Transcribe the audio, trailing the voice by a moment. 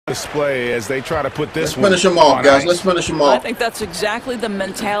display as they try to put this one. Let's finish them off, guys. Let's finish them off. I think that's exactly the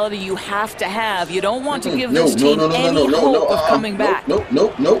mentality you have to have. You don't want to give this team any hope of coming back.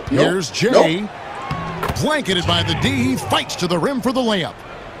 Nope. Here's Jay. Blanketed by the D. He fights to the rim for the layup.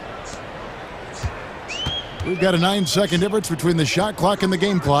 We've got a 9-second difference between the shot clock and the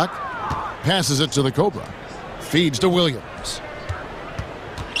game clock. Passes it to the Cobra. Feeds to Williams.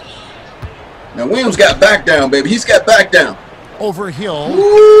 Now Williams got back down, baby. He's got back down. Over Hill.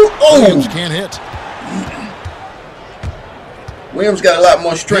 Ooh, Williams can't hit. Williams got a lot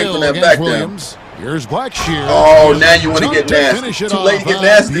more strength in that back down. Here's Blackshear. Oh, now you want to get nasty. Too late to get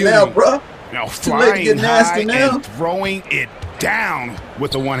nasty now, bro. Now Too late to get nasty now. And throwing it down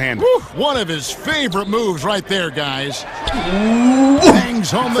with the one-hander. One of his favorite moves right there, guys.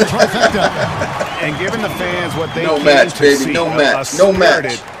 Bangs home the trifecta. And giving the fans what they no match, baby. No match. No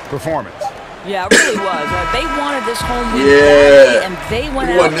match. Performance. Yeah, it really was. They wanted this home win badly, and they went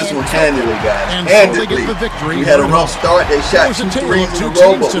out. We won this one handily, guys. And handily. So the victory. We had a rough start. They shot 2 threes in a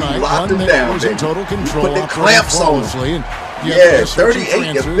row, but we locked them down, baby. We put the clamps on them. Yeah,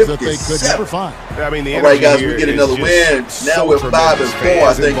 38 to 57. I mean, all right, guys, we get another win. Now we're 5-4,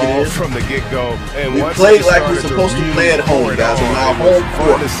 I think it is. From the get-go. We played like we're supposed to play at home, guys, on our home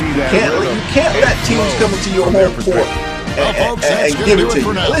court. You can't let teams come into your home court and give it to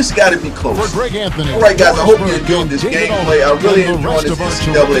you. At least got to be close. All right, guys, I hope you enjoyed this gameplay. I really enjoyed this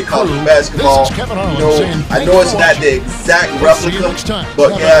NCAA college basketball. I know it's not the exact replica,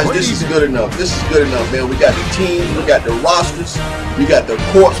 but guys, this is good enough. This is good enough, man. We got the teams, we got the rosters, we got the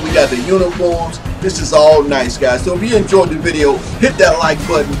courts, we got the uniforms. This is all nice, guys. So if you enjoyed the video, hit that like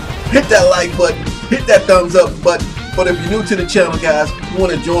button, hit that thumbs up button. But if you're new to the channel, guys, you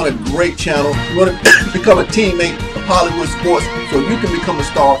want to join a great channel, you want to become a teammate of Hollywood Sports so you can become a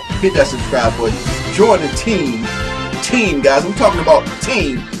star, hit that subscribe button. Join the team, guys. I'm talking about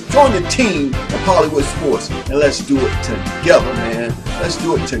team. Join the team of Hollywood Sports, and let's do it together, man. Let's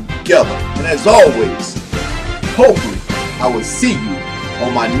do it together. And as always, hopefully, I will see you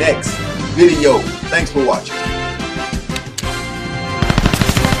on my next video. Thanks for watching.